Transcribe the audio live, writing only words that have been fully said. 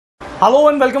Hello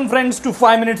and welcome friends to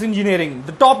 5 Minutes Engineering.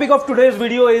 The topic of today's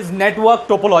video is network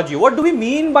topology. What do we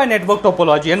mean by network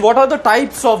topology and what are the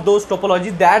types of those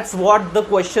topologies? That's what the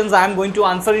questions I am going to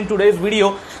answer in today's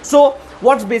video. So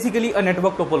what's basically a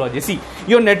network topology? See,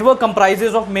 your network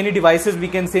comprises of many devices, we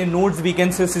can say nodes, we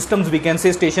can say systems, we can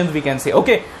say stations, we can say,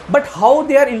 okay, but how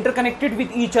they are interconnected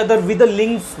with each other with the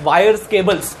links, wires,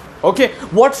 cables. Okay,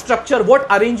 what structure, what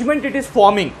arrangement it is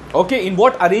forming, okay, in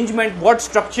what arrangement, what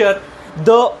structure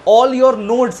all your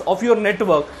nodes of your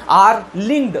network are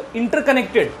linked,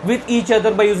 interconnected with each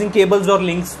other by using cables or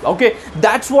links. Okay,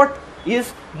 that's what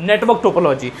is network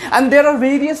topology, and there are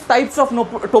various types of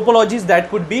topologies that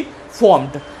could be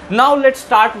formed. Now let's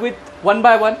start with one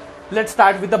by one. Let's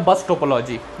start with the bus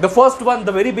topology. The first one,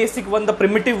 the very basic one, the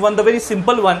primitive one, the very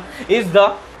simple one is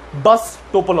the bus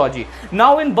topology.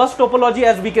 Now in bus topology,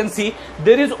 as we can see,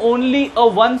 there is only a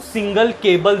one single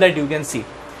cable that you can see.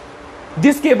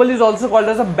 This cable is also called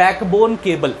as a backbone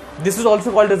cable. This is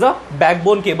also called as a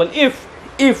backbone cable. If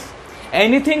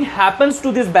anything happens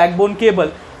to this backbone cable,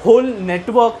 whole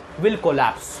network will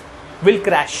collapse, will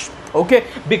crash. Okay,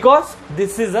 because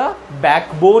this is a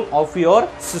backbone of your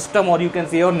system, or you can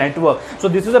say your network. So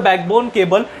this is a backbone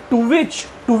cable to which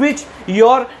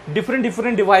your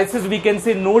different devices, we can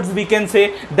say nodes, we can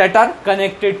say, that are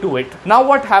connected to it. Now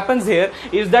what happens here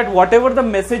is that whatever the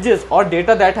messages or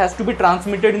data that has to be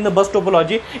transmitted in the bus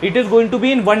topology, it is going to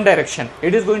be in one direction.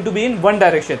 It is going to be in one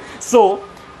direction. So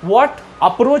what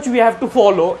approach we have to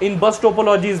follow in bus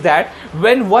topology is that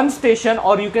when one station,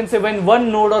 or you can say when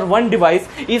one node or one device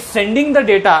is sending the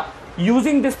data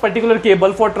using this particular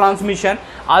cable for transmission,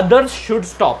 others should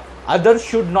stop, others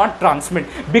should not transmit,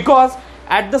 because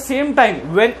at the same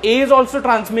time when A is also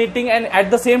transmitting, and at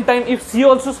the same time if C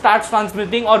also starts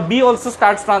transmitting or B also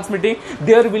starts transmitting,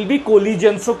 there will be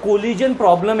collision. So collision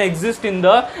problem exists in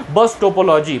the bus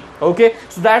topology. Okay,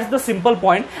 so that's the simple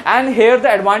point. And here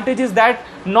the advantage is that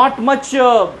not much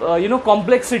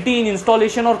complexity in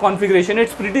installation or configuration.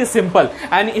 It's pretty simple,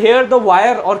 and here the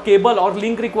wire or cable or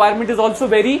link requirement is also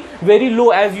very low,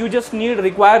 as you just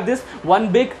require this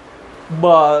one big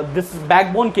this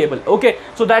backbone cable. Okay,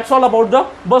 so that's all about the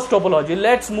bus topology.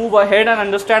 Let's move ahead and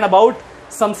understand about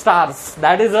some stars.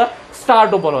 That is a star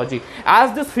topology.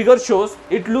 As this figure shows,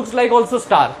 it looks like also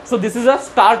star. So this is a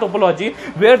star topology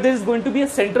where there is going to be a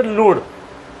central node,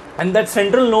 and that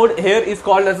central node here is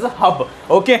called as a hub.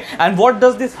 Okay, and what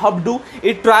does this hub do?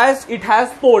 It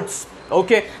has ports.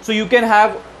 Okay, so you can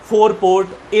have 4 port,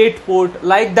 8 port,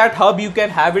 like that hub you can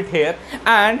have it here,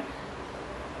 and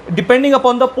depending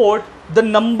upon the port, the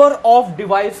number of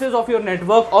devices of your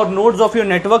network or nodes of your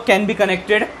network can be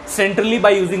connected centrally by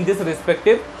using this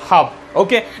respective hub.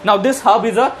 Okay, now this hub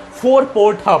is a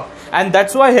 4-port hub, and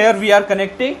that's why here we are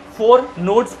connecting 4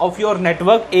 nodes of your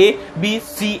network A, B,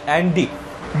 C and D.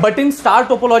 But in star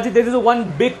topology there is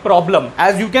one big problem,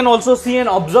 as you can also see and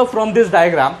observe from this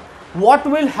diagram. What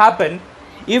will happen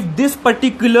if this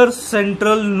particular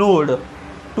central node,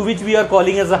 to which we are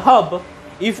calling as a hub,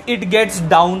 if it gets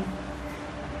down,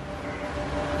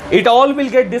 it all will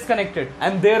get disconnected,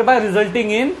 and thereby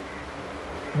resulting in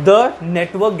the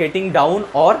network getting down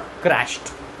or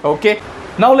crashed. Okay,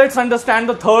 now let's understand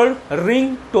the third,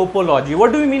 ring topology.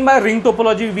 What do we mean by ring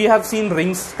topology? We have seen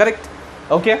rings, correct?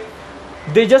 Okay,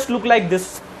 they just look like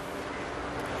this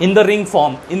in the ring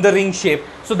form, in the ring shape.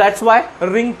 So that's why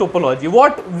ring topology.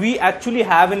 What we actually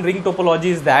have in ring topology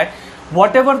is that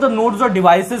whatever the nodes or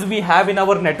devices we have in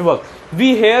our network,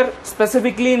 we here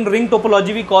specifically in ring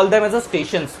topology we call them as a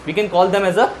stations. We can call them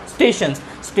as a stations.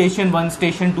 Station 1,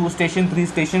 station 2, station 3,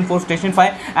 station 4, station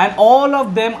 5, and all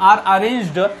of them are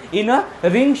arranged in a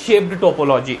ring shaped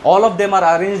topology. All of them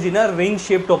are arranged in a ring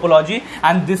shaped topology,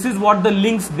 and this is what the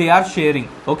links they are sharing.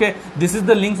 Okay, this is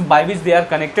the links by which they are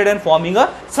connected and forming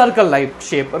a circle like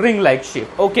shape, ring like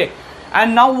shape. Okay,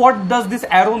 and now what does this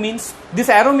arrow means? This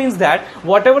arrow means that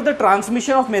whatever the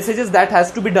transmission of messages that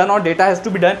has to be done or data has to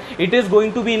be done, it is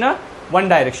going to be in a one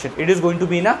direction. It is going to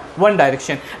be in a one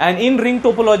direction. And in ring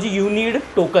topology you need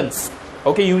tokens.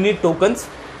 Okay, you need tokens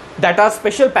that are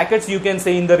special packets, you can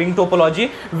say, in the ring topology,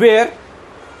 where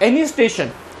any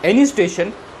station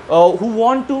who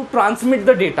want to transmit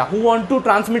the data, who want to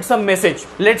transmit some message,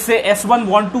 let's say S1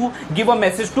 want to give a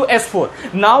message to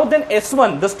S4. Now then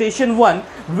S1, the station 1,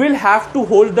 will have to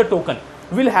hold the token,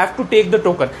 will have to take the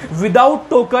token. Without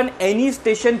token, any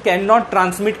station cannot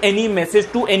transmit any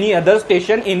message to any other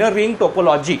station in a ring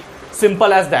topology.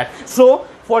 Simple as that. So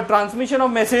for transmission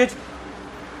of message,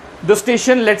 the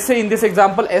station, let's say in this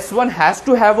example S1, has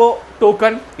to have a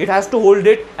token, it has to hold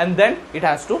it, and then it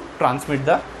has to transmit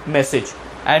the message,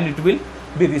 and it will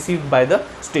be received by the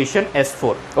station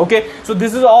S4. Okay, so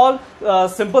this is all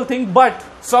simple thing, but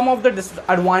some of the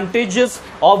disadvantages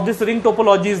of this ring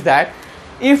topology is that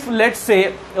if, let's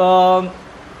say,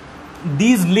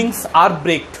 these links are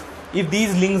breaked,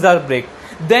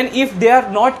 then if they are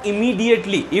not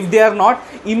immediately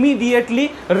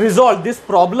resolved, this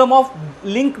problem of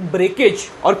link breakage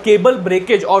or cable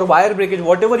breakage or wire breakage,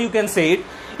 whatever you can say it,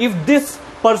 if this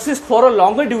persists for a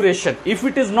longer duration, if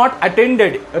it is not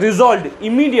resolved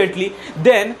immediately,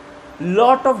 then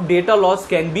lot of data loss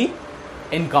can be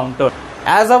encountered.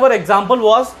 As our example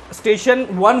was,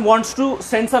 station 1 wants to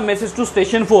send some message to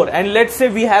station 4, and let's say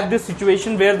we have this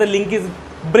situation where the link is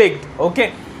breaked,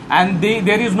 okay, and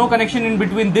there is no connection in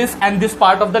between this and this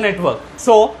part of the network.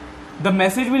 So the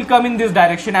message will come in this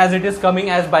direction as it is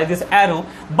coming as by this arrow,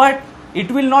 but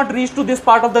it will not reach to this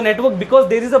part of the network because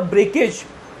there is a breakage,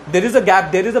 there is a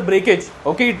gap, there is a breakage,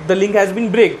 okay, the link has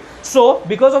been breaked. So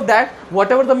because of that,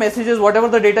 whatever the messages, whatever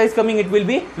the data is coming, it will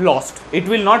be lost, it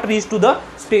will not reach to the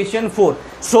station 4.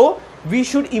 So we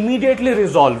should immediately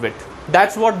resolve it.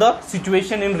 That's what the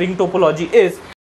situation in ring topology is.